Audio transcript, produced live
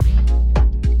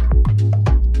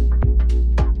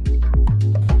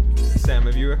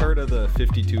the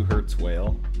 52 hertz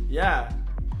whale? Yeah.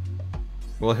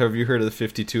 Well, have you heard of the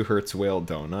 52 hertz whale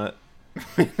donut?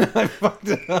 I fucked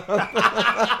it up.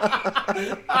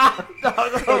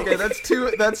 Okay,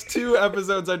 that's two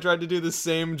episodes I tried to do the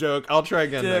same joke. I'll try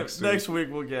again next week. Next week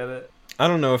we'll get it. I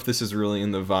don't know if this is really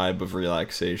in the vibe of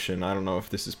relaxation. I don't know if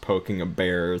this is poking a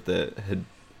bear that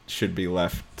should be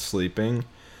left sleeping.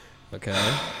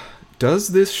 Okay. Does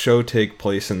this show take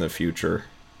place in the future?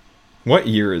 What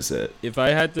year is it? If I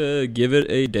had to give it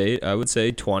a date, I would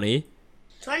say 20.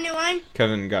 21?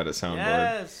 Kevin got a soundboard.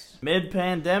 Yes.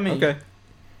 Mid-pandemic. Okay.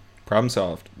 Problem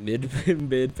solved.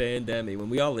 Mid-pandemic, when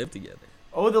we all lived together.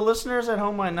 Oh, the listeners at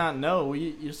home might not know. We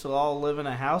used to all live in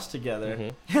a house together.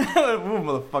 Mm-hmm. Ooh,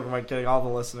 motherfucker, am I kidding? All the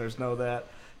listeners know that.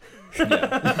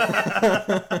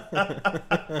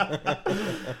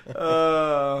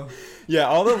 Yeah,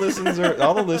 all the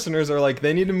listeners are like,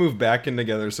 they need to move back in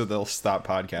together so they'll stop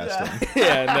podcasting.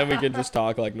 Yeah, and then we can just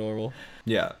talk like normal.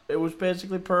 Yeah. It was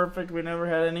basically perfect. We never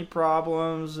had any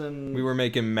problems, and We were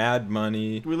making mad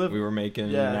money. We were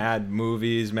making mad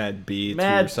movies, mad beats.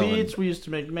 mad beats. We used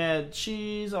to make mad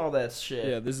cheese, all that shit.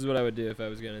 Yeah, this is what I would do if I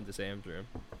was going into Sam's room.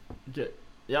 Yep.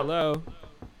 Hello?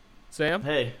 Sam?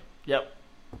 Hey. Yep.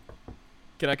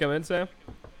 Can I come in, Sam?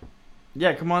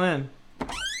 Yeah, come on in.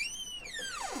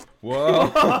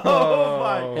 Whoa. Oh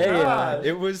my Hey, god.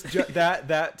 It was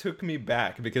that took me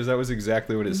back because that was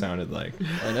exactly what it sounded like.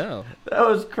 I know. That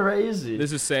was crazy.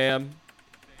 This is Sam.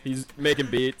 He's making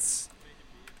beats.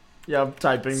 Yeah, I'm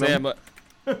typing Sam, them.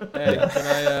 hey, can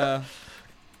I,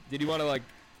 did you want to, like,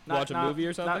 Not watch a now- movie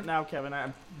or something? Not now, Kevin.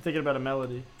 I'm thinking about a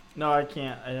melody. No, I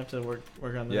can't. I have to work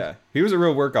on this. Yeah. He was a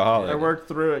real workaholic. I worked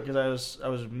through it because I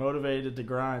was motivated to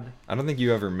grind. I don't think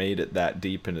you ever made it that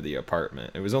deep into the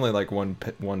apartment. It was only like one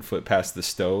foot past the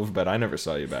stove, but I never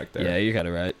saw you back there. Yeah, you're kind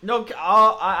of right. No,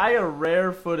 I got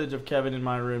rare footage of Kevin in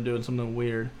my room doing something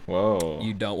weird. Whoa.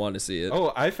 You don't want to see it.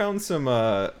 Oh, I found some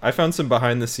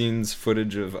behind the scenes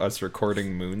footage of us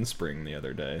recording Moonspring the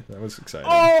other day. That was exciting.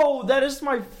 Oh, that is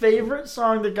my favorite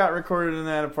song that got recorded in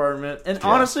that apartment. And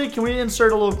honestly, can we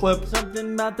insert a little clip?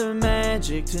 Something about the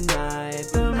magic tonight,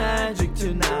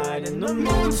 and the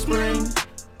moon spring.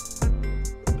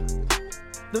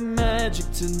 The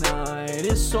magic tonight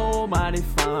is so mighty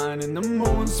fine in the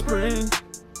moon spring.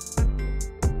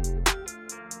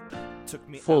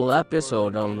 Full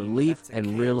episode on relief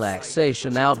and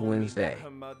relaxation out Wednesday.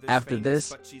 After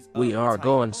this, we are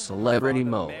going celebrity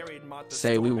mode.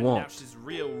 Say we won't. She's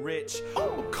real rich.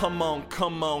 Oh, come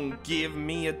on, give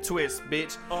me a twist,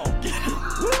 bitch.